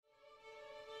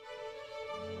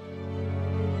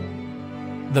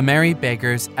The Merry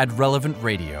Beggars at Relevant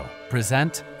Radio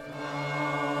present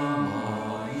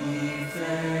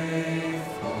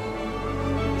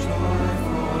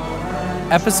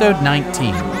Episode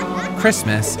 19,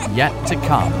 Christmas Yet to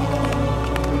Come.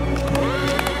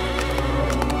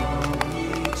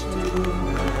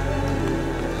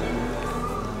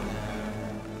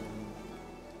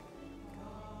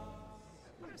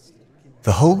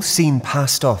 The whole scene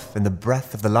passed off in the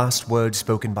breath of the last words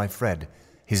spoken by Fred,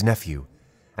 his nephew,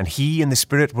 and he and the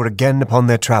spirit were again upon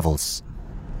their travels.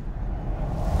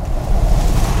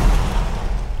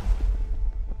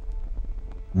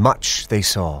 Much they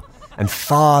saw, and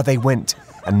far they went,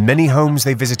 and many homes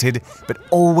they visited, but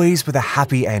always with a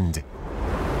happy end.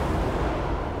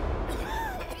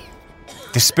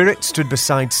 The spirit stood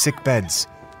beside sick beds,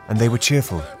 and they were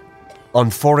cheerful. On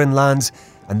foreign lands,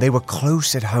 and they were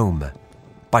close at home.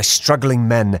 By struggling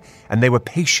men, and they were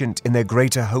patient in their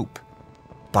greater hope.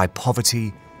 By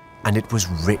poverty, and it was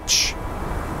rich.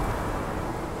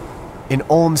 In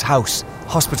almshouse,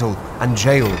 hospital, and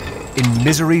jail, in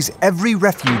misery's every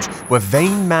refuge, where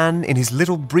vain man in his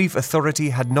little brief authority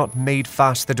had not made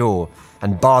fast the door,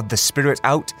 and barred the spirit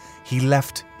out, he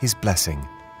left his blessing,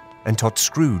 and taught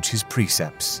Scrooge his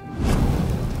precepts.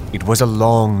 It was a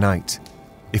long night,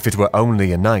 if it were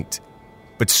only a night.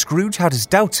 But Scrooge had his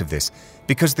doubts of this,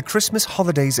 because the Christmas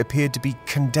holidays appeared to be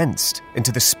condensed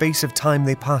into the space of time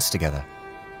they passed together.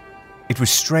 It was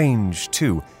strange,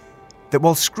 too, that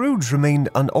while Scrooge remained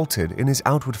unaltered in his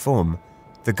outward form,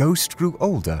 the ghost grew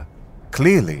older,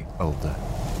 clearly older.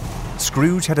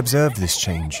 Scrooge had observed this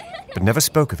change, but never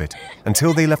spoke of it,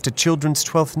 until they left a children's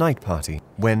 12th night party,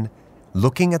 when,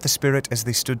 looking at the spirit as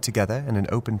they stood together in an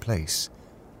open place,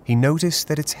 he noticed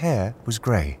that its hair was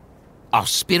grey. Are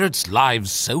spirits'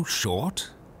 lives so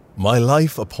short? My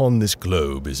life upon this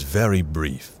globe is very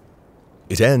brief.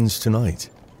 It ends tonight.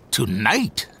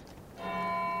 Tonight?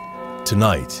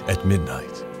 Tonight at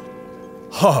midnight.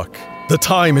 Hark! The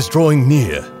time is drawing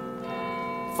near.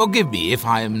 Forgive me if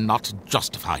I am not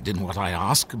justified in what I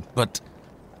ask, but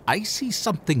I see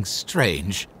something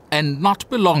strange and not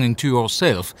belonging to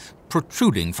yourself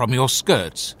protruding from your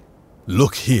skirts.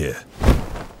 Look here.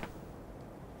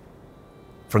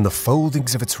 From the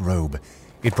foldings of its robe,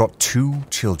 it brought two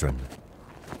children.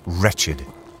 Wretched,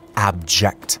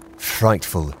 abject,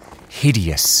 frightful,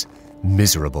 hideous,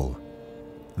 miserable.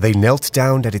 They knelt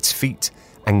down at its feet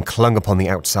and clung upon the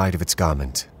outside of its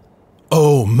garment.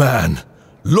 Oh, man!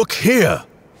 Look here!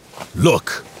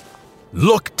 Look!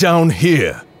 Look down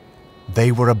here!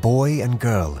 They were a boy and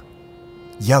girl.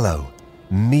 Yellow,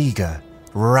 meagre,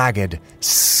 ragged,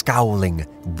 scowling,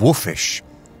 wolfish,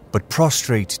 but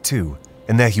prostrate, too,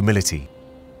 in their humility.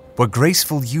 Where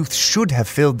graceful youth should have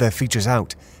filled their features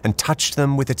out and touched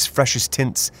them with its freshest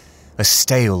tints, a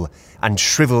stale and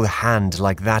shriveled hand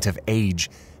like that of age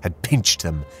had pinched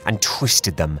them and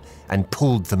twisted them and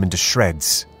pulled them into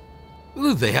shreds.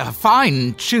 They are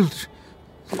fine children.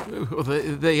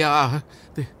 They are...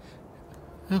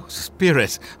 Oh,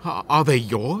 Spirit, are they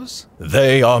yours?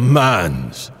 They are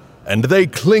man's, and they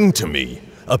cling to me,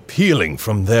 appealing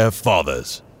from their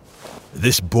fathers.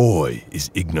 This boy is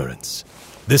ignorance.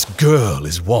 This girl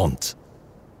is want.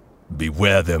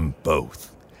 Beware them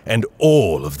both, and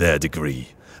all of their degree,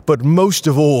 but most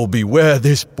of all beware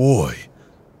this boy.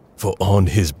 For on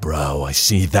his brow I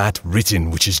see that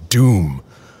written which is doom,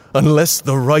 unless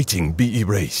the writing be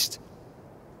erased.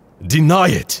 Deny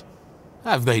it.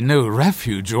 Have they no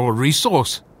refuge or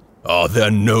resource? Are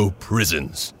there no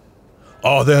prisons?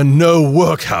 Are there no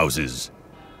workhouses?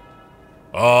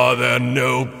 Are there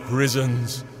no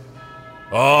prisons?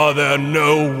 Are there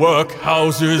no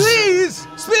workhouses? Please,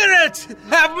 Spirit,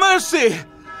 have mercy!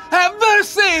 Have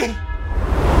mercy!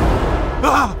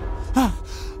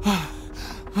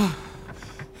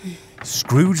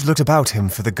 Scrooge looked about him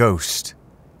for the ghost,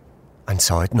 and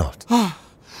saw it not.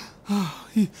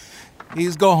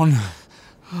 He's gone.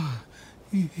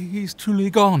 He's truly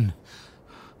gone.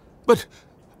 But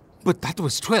that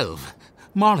was 12.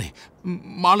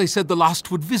 Marley said the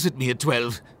last would visit me at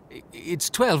 12. It's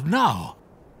 12 now.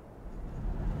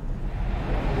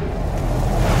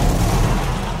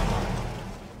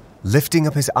 Lifting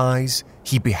up his eyes,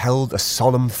 he beheld a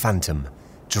solemn phantom,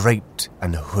 draped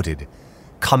and hooded,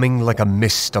 coming like a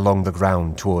mist along the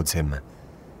ground towards him.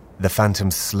 The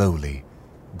phantom slowly,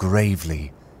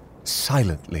 gravely,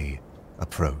 silently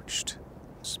approached.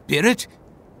 Spirit?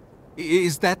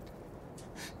 Is...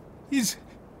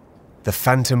 The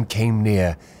phantom came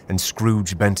near, and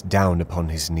Scrooge bent down upon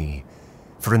his knee.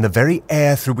 For in the very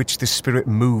air through which the spirit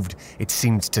moved, it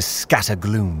seemed to scatter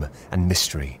gloom and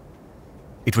mystery.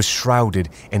 It was shrouded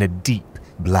in a deep,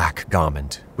 black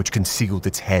garment which concealed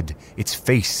its head, its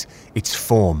face, its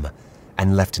form,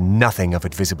 and left nothing of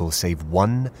it visible save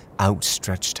one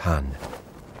outstretched hand.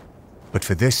 But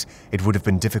for this, it would have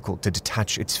been difficult to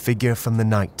detach its figure from the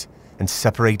night and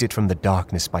separate it from the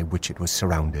darkness by which it was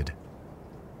surrounded.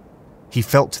 He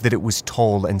felt that it was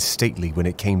tall and stately when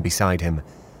it came beside him,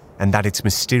 and that its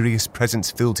mysterious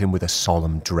presence filled him with a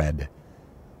solemn dread.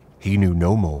 He knew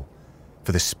no more,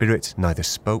 for the spirit neither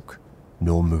spoke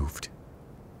nor moved.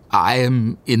 I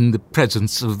am in the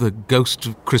presence of the ghost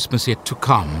of Christmas yet to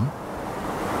come.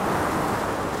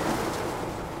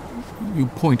 You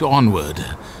point onward.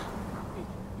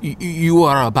 You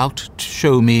are about to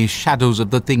show me shadows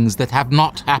of the things that have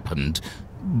not happened,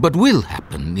 but will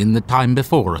happen in the time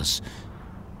before us.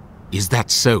 Is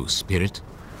that so, Spirit?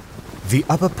 The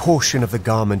upper portion of the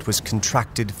garment was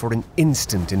contracted for an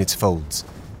instant in its folds,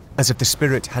 as if the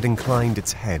spirit had inclined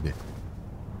its head.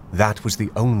 That was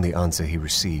the only answer he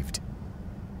received.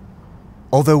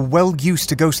 Although well used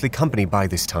to ghostly company by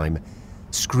this time,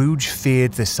 Scrooge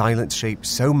feared the silent shape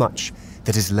so much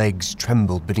that his legs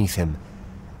trembled beneath him,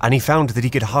 and he found that he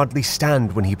could hardly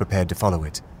stand when he prepared to follow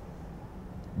it.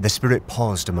 The spirit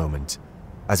paused a moment,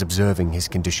 as observing his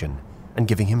condition and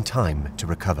giving him time to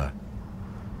recover.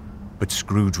 But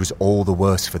Scrooge was all the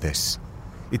worse for this.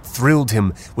 It thrilled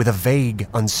him with a vague,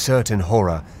 uncertain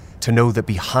horror to know that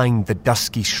behind the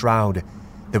dusky shroud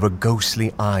there were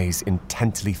ghostly eyes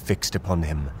intently fixed upon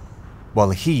him,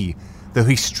 while he, though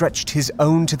he stretched his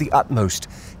own to the utmost,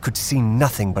 could see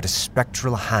nothing but a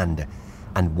spectral hand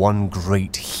and one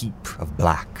great heap of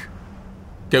black.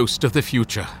 Ghost of the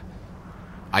future,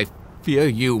 I fear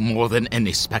you more than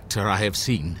any spectre I have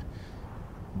seen.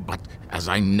 But as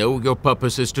I know your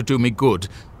purpose is to do me good,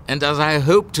 and as I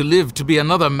hope to live to be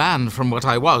another man from what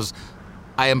I was,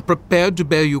 I am prepared to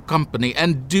bear you company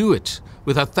and do it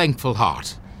with a thankful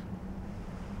heart.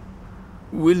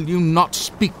 Will you not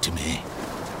speak to me?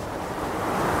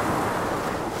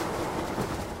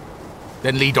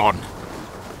 Then lead on.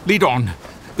 Lead on.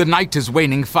 The night is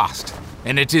waning fast,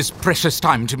 and it is precious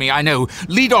time to me, I know.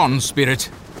 Lead on, Spirit.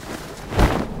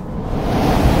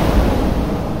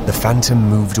 The phantom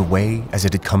moved away as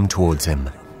it had come towards him.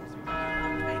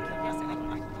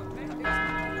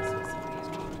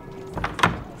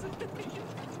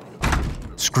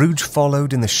 Scrooge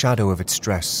followed in the shadow of its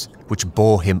dress, which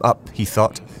bore him up, he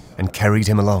thought, and carried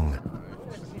him along.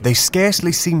 They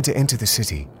scarcely seemed to enter the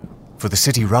city, for the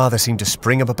city rather seemed to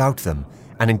spring up about them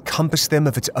and encompass them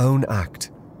of its own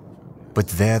act. But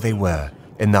there they were,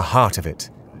 in the heart of it,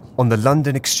 on the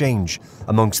London Exchange,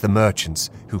 amongst the merchants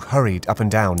who hurried up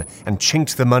and down and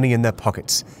chinked the money in their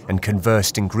pockets and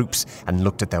conversed in groups and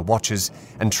looked at their watches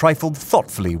and trifled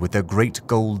thoughtfully with their great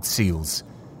gold seals,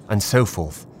 and so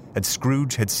forth, as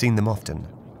Scrooge had seen them often.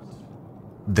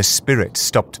 The spirit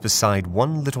stopped beside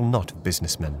one little knot of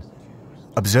businessmen.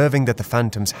 Observing that the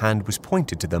phantom's hand was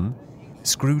pointed to them,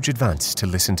 Scrooge advanced to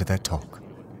listen to their talk.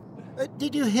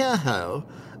 Did you hear how?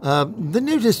 The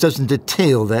notice doesn't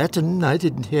detail that, and I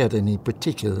didn't hear any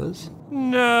particulars.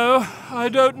 No, I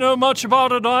don't know much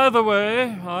about it either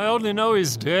way. I only know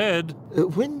he's dead.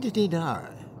 When did he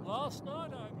die? Last night,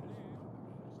 I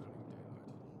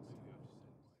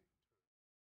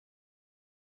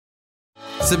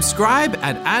believe. Subscribe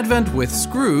at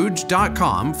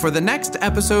adventwithscrooge.com for the next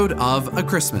episode of A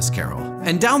Christmas Carol,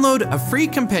 and download a free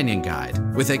companion guide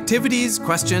with activities,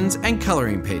 questions, and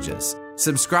coloring pages.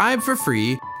 Subscribe for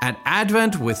free at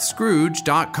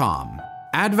adventwithscrooge.com.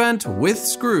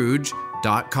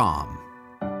 adventwithscrooge.com.